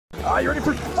Ah, you ready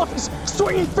for Fluffy's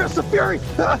swinging fist of fury?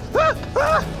 I'm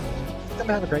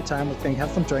gonna have a great time with thing,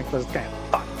 have some drink, but it's kind of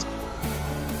fucked.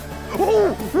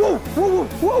 Oh, whoa, whoa, whoa,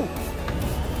 whoa!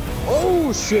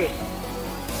 Oh shit!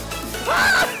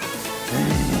 Ah!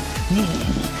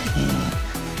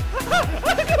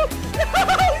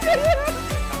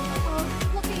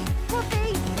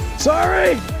 Fluffy!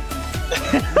 Sorry!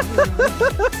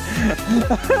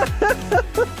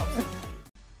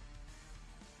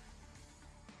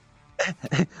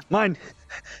 Mine.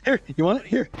 Here, you want it?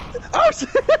 Here. Oh shit!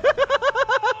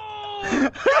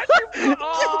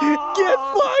 Get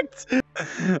fucked!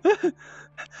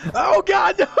 Oh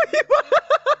god, no!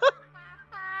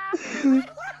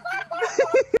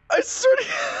 I swear to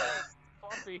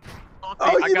Fluffy,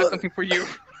 Oh, I got something for you.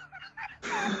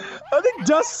 I think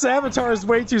Dust's avatar is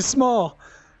way too small.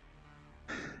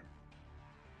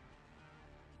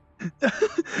 I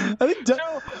think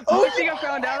So, one thing I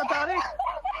found out about it,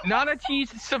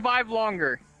 Nanatees survive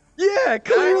longer. Yeah,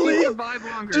 clearly. Nanatees survive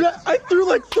longer. Dude, I threw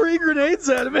like 3 grenades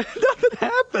at him and nothing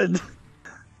happened.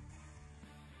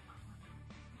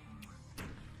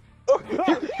 Oh,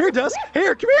 here, Dust.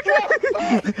 Here, come here, come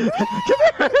here. Come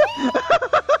here.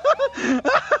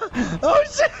 Oh,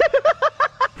 shit.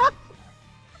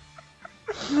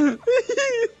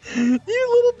 You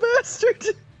little bastard.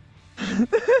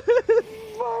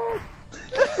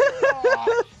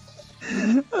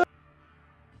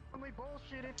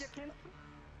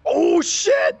 Oh,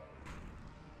 shit.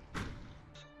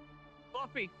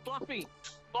 Fluffy.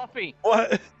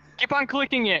 What? Keep on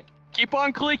clicking it. Keep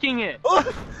on clicking it. Oh,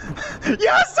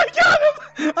 yes, I got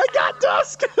him! I got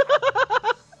Dusk!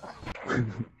 Give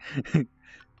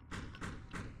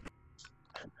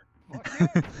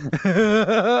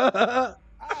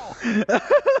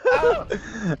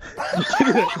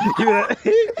me that.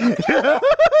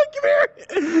 Come here!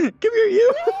 Come here,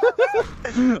 you!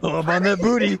 Oh, I'm on that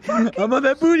booty. I'm on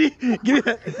that booty. Give me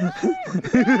that.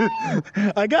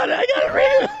 I got it,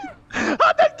 Raven! I'm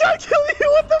not gonna kill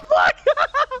you, what the fuck?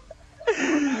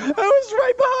 I was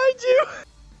right behind you!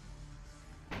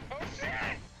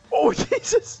 Oh,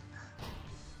 Jesus!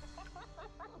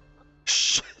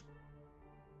 Shit!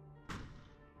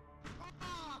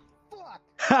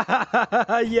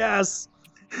 Yes!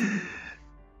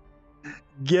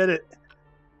 Get it.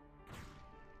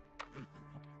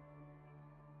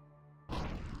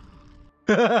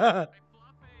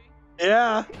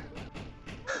 Yeah!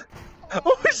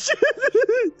 Oh, shit!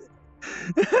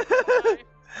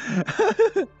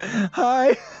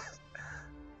 Hi.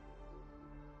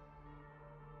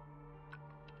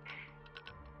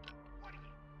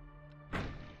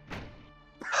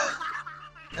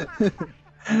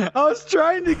 I was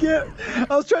trying to get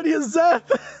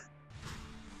Zeth.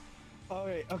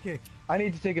 Okay. I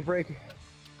need to take a break.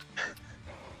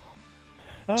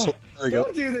 So, there we go.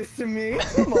 Don't do this to me.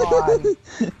 Come on.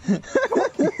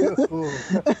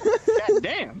 God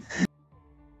damn.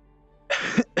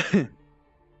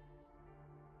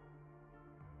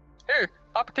 Here,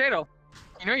 hot potato.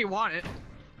 You know you want it.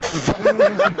 You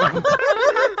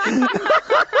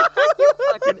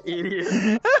fucking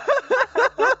idiot.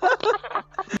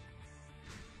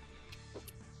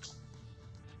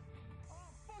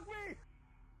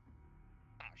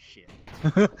 Oh shit.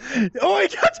 Oh my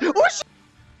god! Oh shit!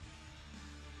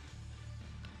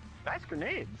 Nice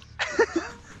grenades.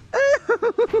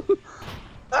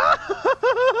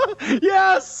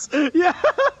 Yes!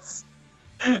 Yes!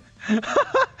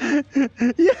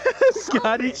 Yes!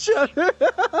 Got each other!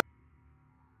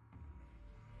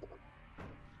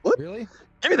 What? Really?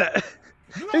 Give me that!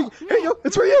 Here you go!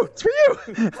 It's for you! It's for you!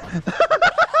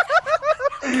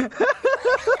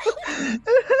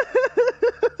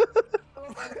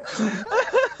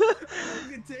 You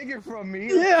can take it from me.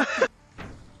 Yeah!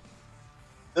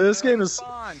 This game is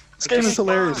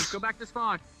hilarious. Go back to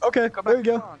spawn. Okay, there you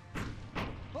go.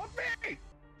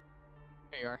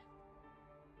 There you are.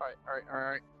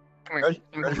 Alright. Come here. Ready?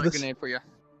 Let me Ready hold for that this? grenade for you.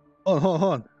 Hold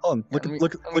on. Let me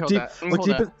hold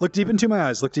that. Look deep into my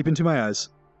eyes. Look deep into my eyes.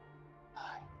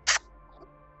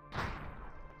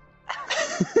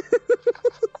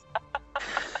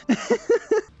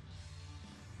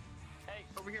 Hey,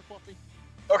 over here, Fluffy.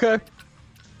 Okay.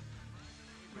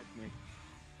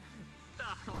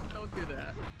 Stop, don't do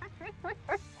that.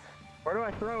 Where do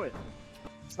I throw it?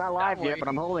 It's not live That way. yet, but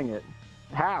I'm holding it.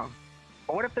 How?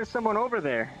 But what if there's someone over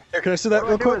there? Here, can I see that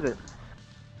What do real I do quick? with it?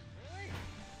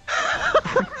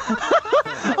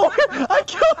 Oh, I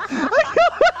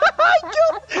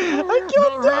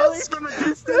killed Dusk!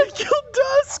 I killed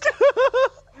Dusk!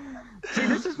 See,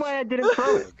 this is why I didn't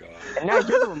throw it. And now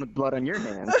you're the one with blood on your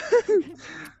hands.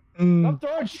 Stop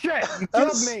throwing shit! You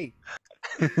killed me!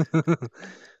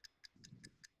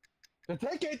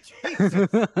 Take it, Jesus.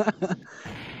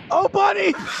 Oh,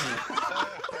 Bunny!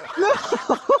 No!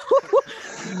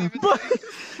 Bunny!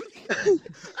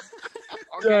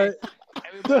 Okay.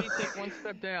 Everybody take one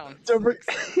step down. Don't bring...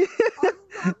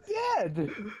 I'm dead.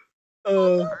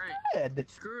 Alright. Dead.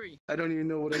 Screwy. I don't even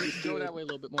know what I just Go did. that way a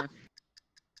little bit more.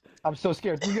 I'm so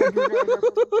scared. You gotta go.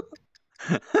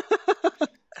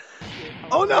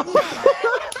 Oh no!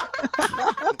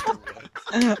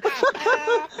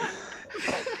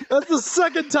 That's the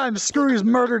second time Screwy's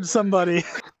murdered somebody.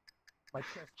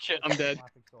 Shit, I'm dead.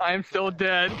 I am still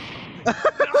dead.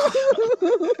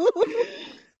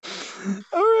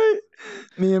 Alright.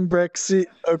 Me and Brexy.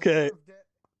 Okay.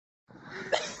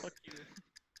 Fuck you.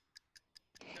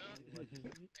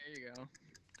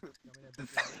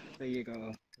 There you go. There you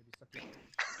go.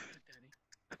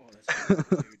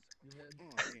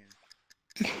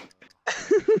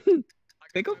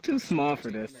 They go too small for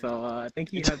this, so I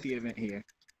think you have the event here.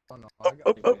 Oh no, Oh,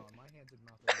 oh, oh. my hands and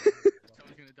mouth.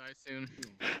 Someone's gonna die soon.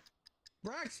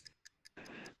 Brax!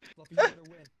 Fluffy, you better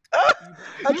win.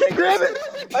 I can't grab it!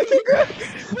 I can't grab it!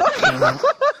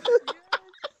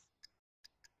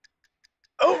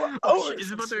 Oh! Oh! Shit,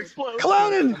 it's about to explode.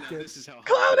 Clowning! This is how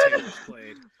Clowning! is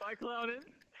played. Bye, clowning.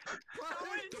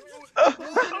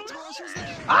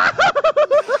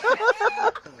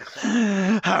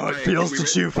 How it feels to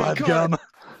chew five gum.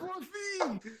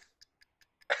 Oh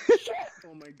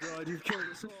my god, you've killed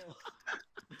us all.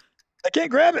 I can't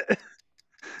grab it.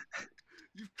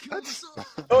 You've killed us all.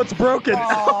 Oh, it's broken.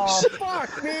 Oh,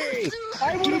 fuck me!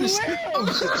 I would've lived!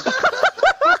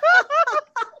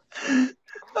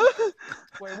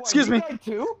 Wait, what? Excuse You me. died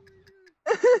too?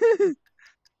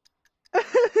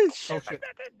 Oh shit.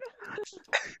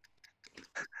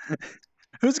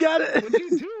 Who's got it? What'd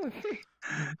you do?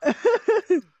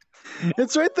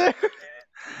 It's right there.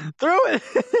 Throw it.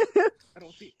 I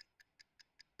don't see.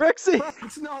 Brexy.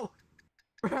 Brax, no!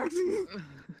 Braxy!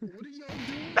 What are y'all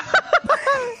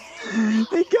doing?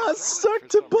 He got stuck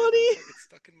to Bunny. It's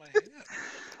stuck in my head.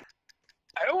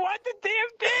 I don't want the damn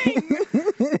thing!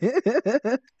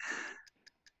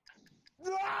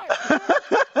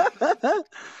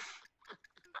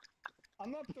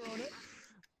 I'm not throwing it.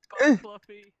 Bye,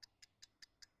 Fluffy.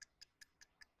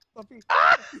 Fluffy.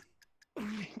 Oh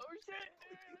shit!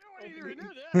 I don't want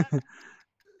to do that.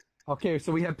 Okay,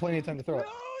 so we had plenty of time to throw it.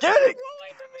 Get it.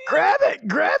 Grab it.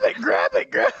 Grab it. Grab it.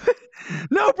 Grab it.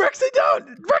 No, Brexy,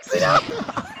 don't. Brexy, don't.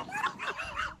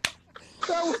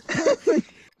 That was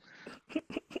perfect.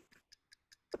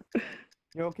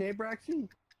 You okay, Braxy?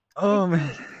 Oh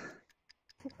man.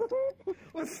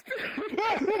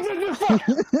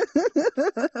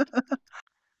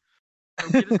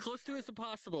 Get as close to it as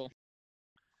possible.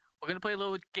 We're gonna play a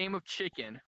little game of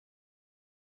chicken.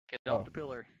 Get off the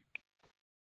pillar.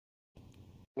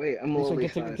 Wait, I'm a So little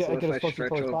get to- resized, get- so get if as I close to stretch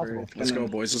the floor as over, possible. it's Let's gonna...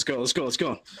 go, boys. Let's go. Let's go. Let's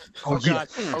go. Oh god!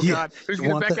 Oh yeah. god! Who's You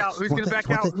gonna want back that? out? Who's Want gonna that? back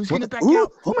Want out? that? Who's Want gonna that? back Ooh,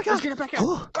 out? oh my god! Who's gonna back out?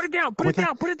 Oh. Put it down! Put Oh it my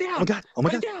down! Put it Oh down! my god! Oh my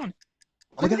Put it god! down!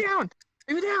 Oh my Put it god! down!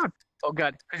 Leave it down! Oh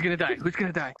god! Who's gonna die? Who's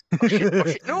gonna die? Oh shit! Oh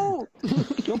shit! No!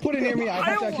 Don't put it near me. I I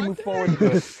have to don't actually move want forward and do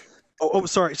it. Oh,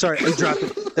 sorry. I dropped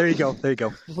it. There you go. There you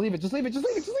go. Just leave it. Just leave it. Just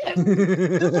leave it. Just leave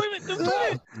it. Just leave it! Just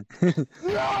leave it!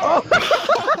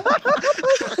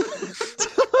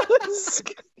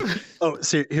 Oh,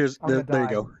 see, here's I'm there you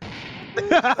gonna go.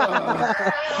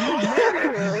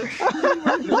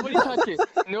 Nobody touch it!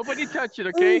 Nobody touch it,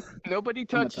 okay? Nobody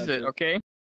touches it, okay?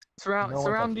 Surround No one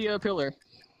surround the pillar.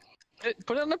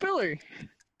 Put it on the pillar!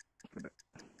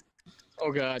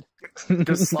 Oh god.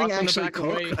 Does this Lock thing in the actually back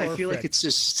away. cook? I feel like Perfect. it's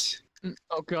just.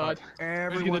 Oh god.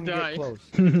 Everyone die. get close.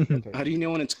 How do you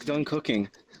know when it's done cooking?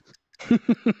 You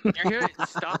hear it?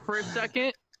 Stop for a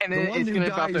second, and The then one it's who gonna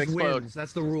about to dies explode. wins.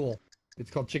 That's the rule. It's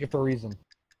called chicken for a reason.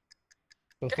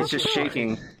 So It's just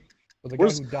shaking. For the guy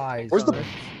Where's- who dies. where's the-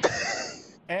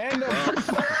 And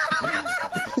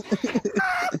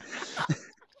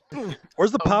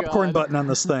Where's the Oh, popcorn God. button on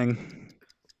this thing?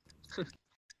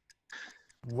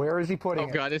 where is he putting Oh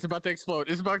it? god, it's about to explode.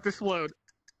 It's about to explode.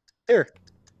 Here.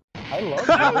 I love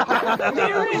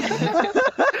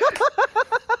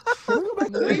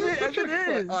Leave it as it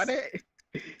is. it.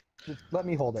 Just let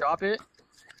me hold it. Drop it.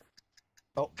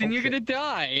 Oh, Then you're shit. gonna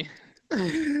die.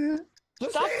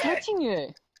 Just Stop leave it. touching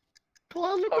it.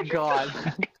 Oh god.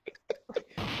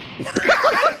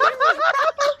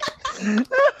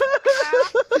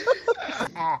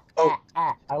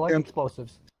 I like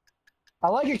explosives. I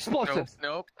like explosives.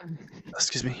 Nope.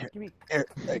 Excuse me. Here. Give me. Here.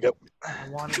 There you go. I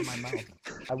want it in my mouth.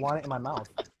 I want it in my mouth.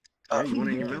 Yeah, you want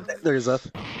it in your mouth? There's Zeph.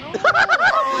 Oh,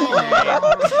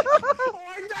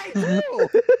 I died too.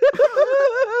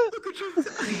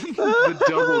 The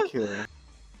double kill.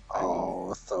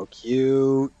 Oh, so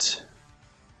cute.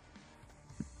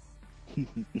 You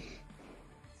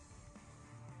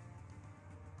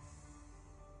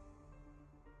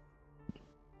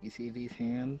see these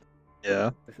hands?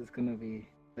 Yeah. This is gonna be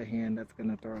the hand that's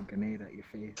gonna throw a grenade at your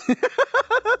face.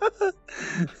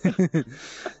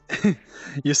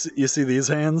 You see these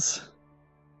hands?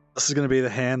 This is gonna be the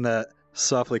hand that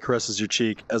softly caresses your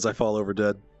cheek as I fall over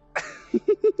dead.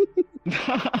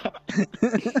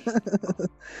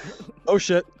 Oh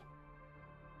shit.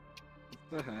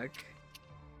 What the heck?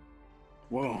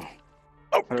 Whoa.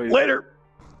 Oh, How do we- later.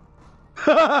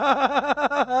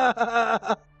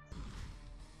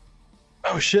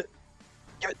 Oh shit.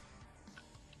 Give it.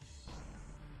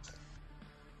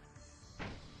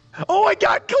 Oh, I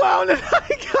got clowned. I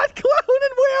got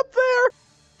clowned way up there.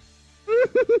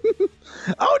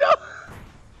 Oh no.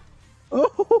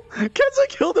 Oh, Kenza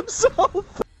killed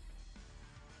himself.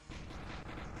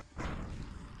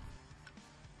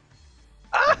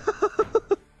 Ah!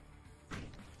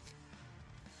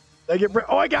 Did I get brick?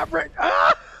 Oh, I got brick.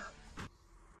 Ah!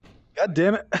 God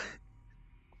damn it.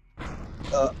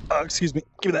 Excuse me.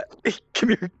 Give me that. Come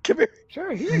here. Come here.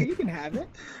 Sure, here, you can have it.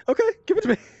 Okay, give it to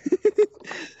me.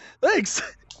 Thanks.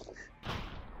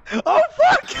 Oh,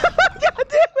 fuck! God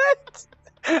damn it!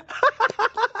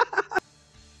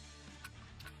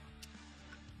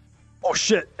 Oh,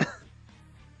 shit.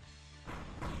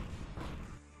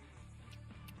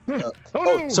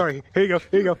 Oh, sorry. Here you go.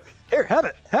 Here you go. Here, have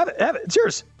it. Have it. Have it. It's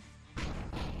yours.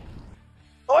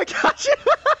 Oh, I got you.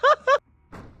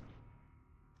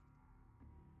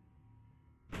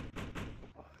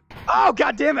 Oh,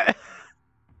 god damn it.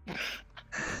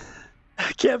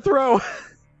 I can't throw.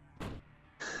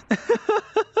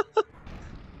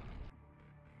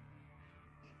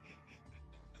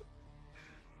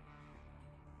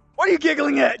 What are you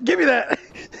giggling at? Give me that.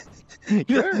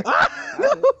 Sure. Ah,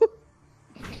 no.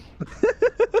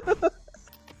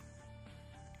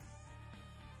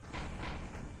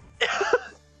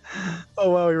 Oh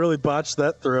wow, he really botched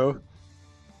that throw.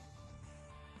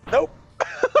 Nope.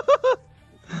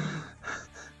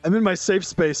 I'm in my safe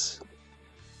space.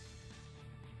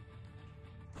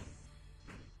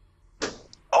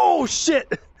 Oh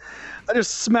shit! I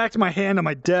just smacked my hand on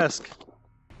my desk.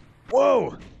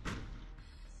 Whoa!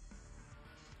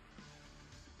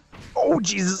 Oh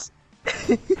Jesus!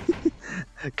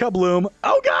 Kabloom!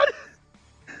 Oh god!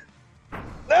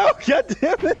 No! God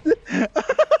damn it!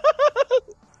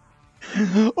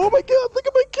 Oh my god! Look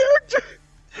at my character!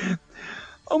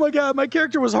 Oh my god! My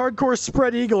character was hardcore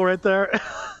spread eagle right there.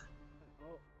 Oh,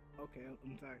 okay,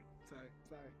 I'm sorry. Sorry.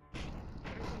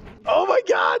 Oh my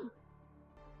god!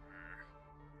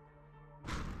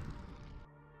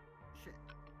 Shit.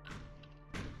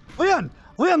 Leon!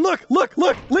 Leon, look!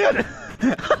 Leon!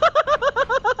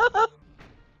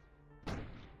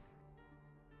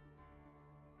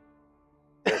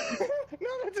 No,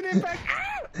 that's an impact.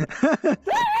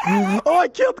 Oh, I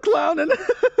killed Clownin! Look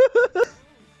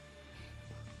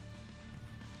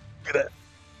at that.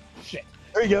 Shit.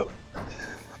 There you go.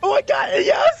 Oh, I got it!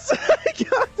 Yes! I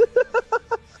got it!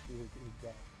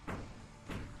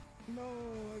 No,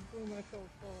 I blew myself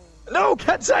off. No,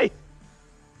 Kensei!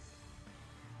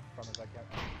 Promise I can't.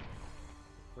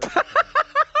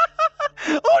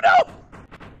 Oh no!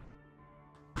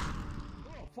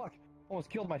 Oh fuck! Almost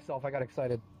killed myself. I got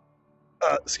excited.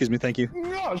 Excuse me, thank you.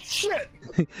 No shit!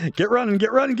 Get running!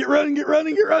 Did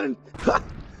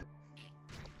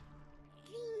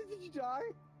you die?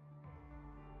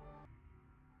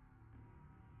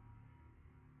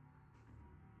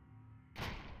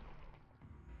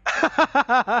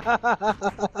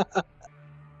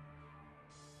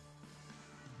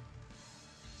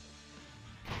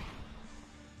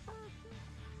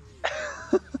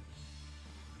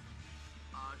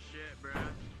 Aw, shit, bruh.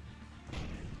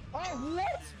 Oh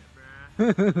what?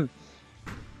 Bruh.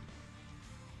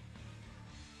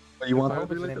 What do you want? I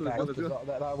hope it's an impact. 'Cause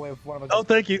that way, if one of us. Oh,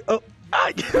 thank you. Oh,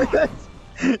 I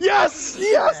yes,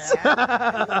 yes.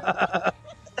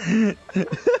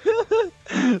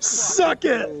 Suck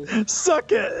it,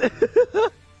 suck it.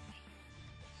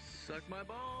 Suck my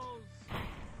balls.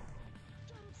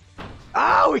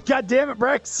 Oh, god damn it,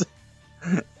 Brex.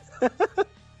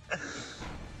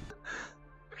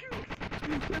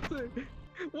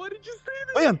 What did you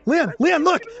say to me? Leon,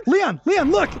 look, Leon,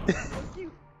 look.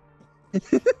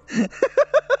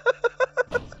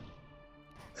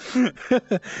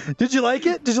 Did you like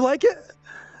it?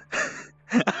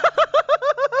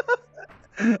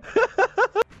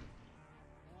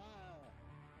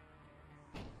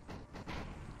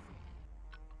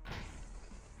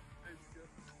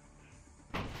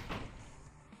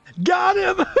 got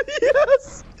him!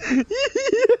 Yes!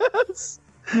 Yes!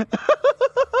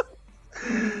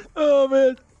 Oh,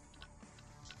 man.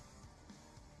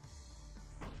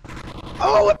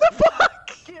 Oh, what the fuck?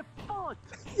 Get fucked!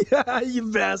 Yeah,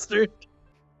 you bastard.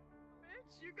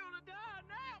 Bitch, you're gonna die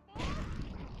now,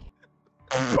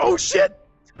 boy. Oh, shit!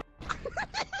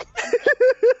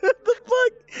 What the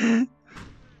fuck?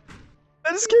 I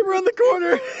just came around the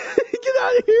corner. Get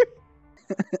out of here.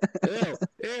 Ew,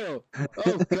 ew.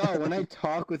 Oh god, when I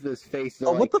talk with this face,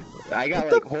 Oh, what the I got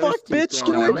what like the horse fuck, teeth bitch?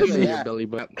 going Get on. away from me. Yeah. Belly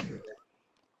button.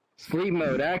 Sleep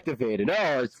mode activated.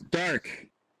 Oh, it's dark.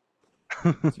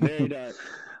 It's very dark.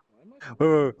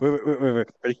 Wait.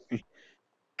 Ready?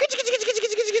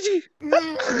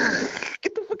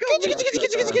 Get the fuck out!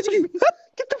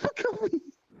 Get the fuck out!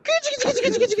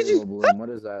 Bloom. What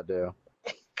does that do?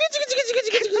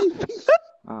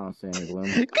 I don't see any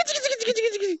gloom.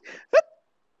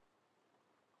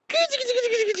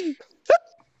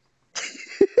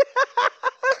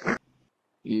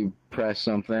 You press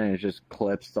something and it just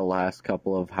clips the last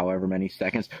couple of however many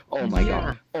seconds. Oh my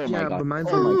god. Oh my god. But mine's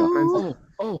Oh my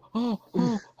god.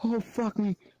 Oh, fuck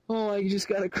me. Oh, I just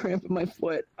got a cramp in my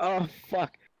foot. Oh,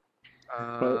 fuck.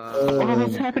 Oh,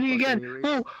 it's happening again.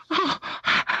 Oh,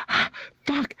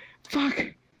 fuck. Stop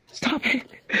it.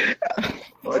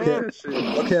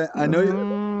 Okay, I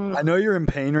know you're in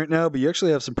pain right now, but you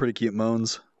actually have some pretty cute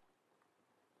moans.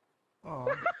 Oh.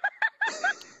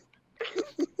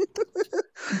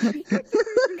 Fucking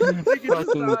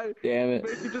damn it.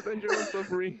 Make you just enjoy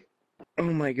suffering. Oh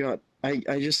my god. I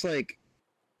just like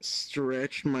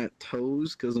stretched my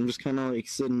toes because I'm just kind of like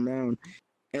sitting down.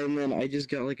 And then I just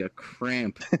got like a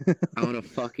cramp out of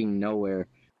fucking nowhere.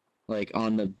 Like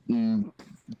on the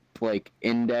like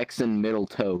index and middle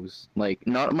toes. Like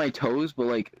not my toes, but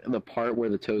like the part where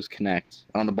the toes connect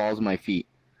on the balls of my feet.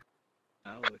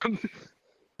 The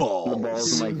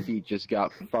balls of my feet just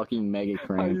got fucking mega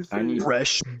cramped. I need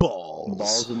fresh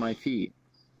balls of my feet.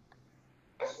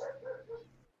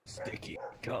 Sticky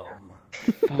gum.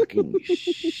 Fucking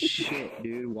shit,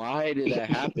 dude. Why did that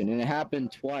happen? And it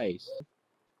happened twice.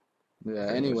 Yeah,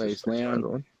 anyways,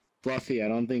 Leon, Fluffy, I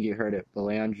don't think you heard it, but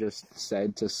Leon just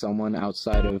said to someone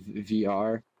outside of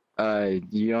VR,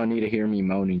 you don't need to hear me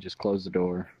moaning, just close the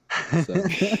door. So,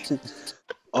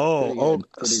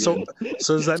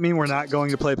 so does that mean we're not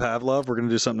going to play Pavlov? We're going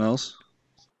to do something else?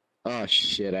 oh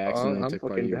shit, I accidentally I'm took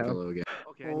part of fucking your down. pillow again.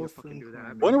 Okay, I need to fucking do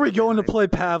that. When are we going to play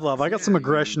Pavlov? I got some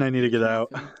aggression I need to get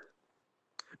out.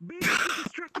 Bitch, you're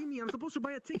distracting me. I'm supposed to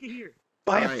buy a ticket here.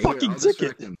 Buy a Alright, here, fucking I'll distract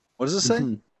ticket. him. What does it say?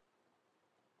 It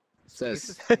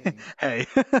says, Hey.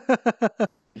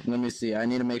 let me see, I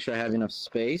need to make sure I have enough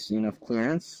space, enough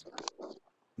clearance.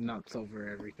 Knocks over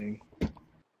everything.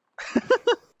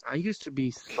 I used to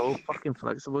be so fucking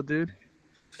flexible, dude.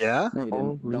 Yeah? No, you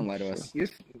didn't. Don't lie to us. You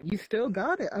still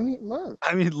got it. I mean, look.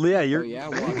 I mean, yeah, Oh yeah,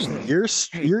 watch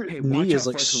this. your Hey, knee watch is out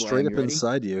like first of all, straight you up ready?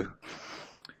 inside you.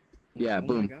 Yeah, Oh my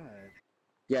boom. God.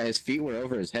 Yeah, his feet were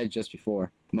over his head just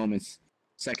before.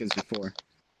 Seconds before.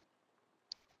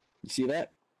 You see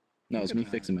that? No, it's me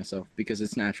fixing myself because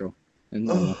it's natural and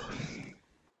normal.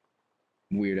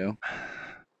 Weirdo.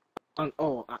 I'm a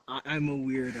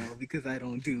weirdo because I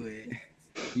don't do it.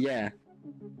 Yeah.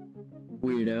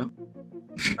 Weirdo.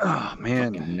 Oh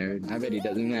man. Fucking nerd. I bet he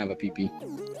doesn't even have a pee-pee.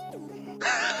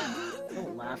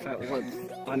 Don't laugh at what's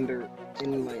under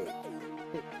in my.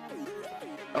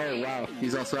 Oh wow,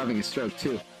 he's also having a stroke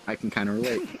too. I can kind of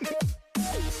relate.